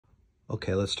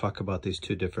Okay, let's talk about these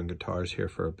two different guitars here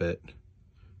for a bit.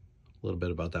 A little bit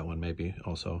about that one maybe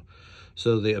also.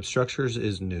 So the Obstructures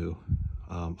is new.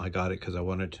 I got it because I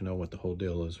wanted to know what the whole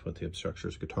deal is with the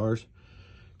Obstructures guitars,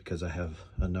 because I have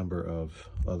a number of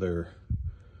other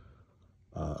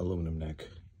aluminum neck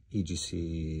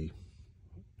EGC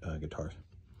guitars.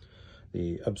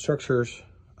 The Obstructures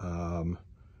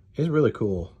is really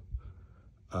cool,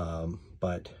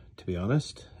 but to be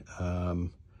honest,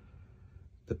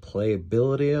 the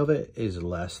playability of it is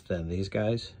less than these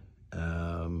guys.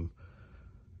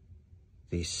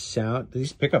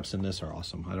 These pickups in this are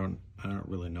awesome. I don't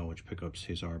really know which pickups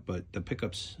these are, but the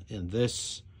pickups in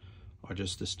this are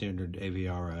just the standard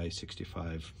AVRI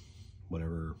 65,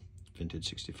 whatever, vintage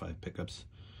 65 pickups.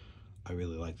 I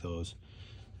really like those.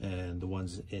 And the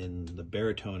ones in the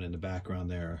baritone in the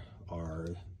background there are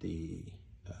the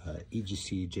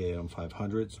EGC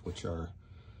JM500s, which are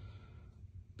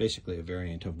basically a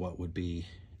variant of what would be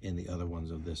in the other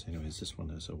ones of this. Anyways, this one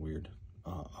is a weird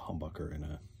humbucker and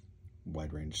a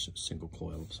wide range single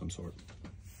coil of some sort.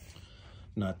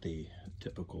 Not the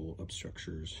typical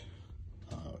Obstructures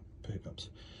pickups.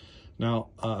 Now,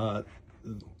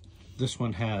 this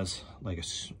one has like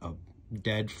a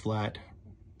dead flat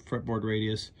fretboard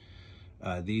radius.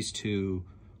 These two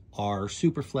are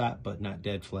super flat, but not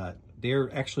dead flat.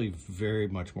 They're actually very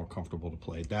much more comfortable to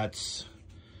play. That's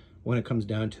when it comes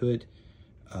down to it.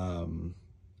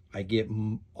 I get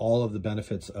all of the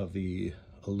benefits of the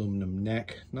aluminum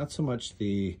neck, not so much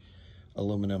the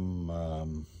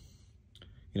aluminum,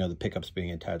 you know, the pickups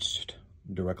being attached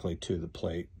directly to the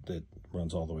plate that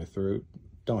runs all the way through.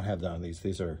 Don't have that on these.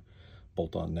 These are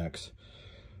bolt-on necks.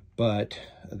 But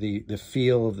the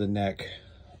feel of the neck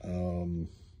on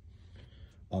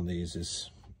these is,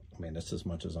 I mean, that's as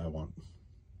much as I want.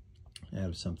 I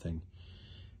have something.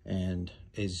 And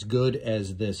as good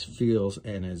as this feels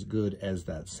and as good as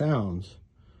that sounds,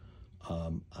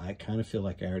 I kind of feel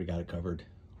like I already got it covered.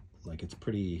 Like, it's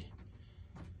pretty,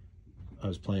 I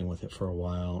was playing with it for a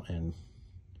while, and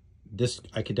this,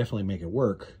 I could definitely make it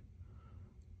work,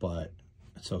 but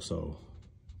it's also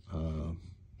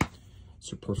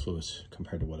superfluous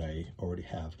compared to what I already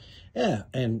have. Yeah,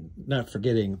 and not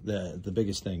forgetting the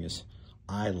biggest thing is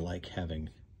I like having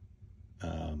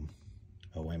a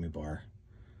whammy bar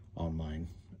on mine.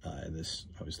 This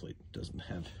obviously doesn't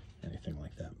have anything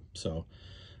like that. So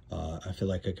I feel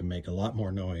like I can make a lot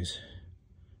more noise,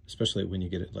 especially when you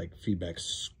get it like feedback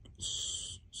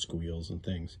squeals and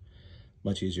things.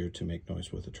 Much easier to make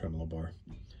noise with a tremolo bar.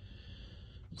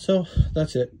 So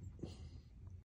that's it.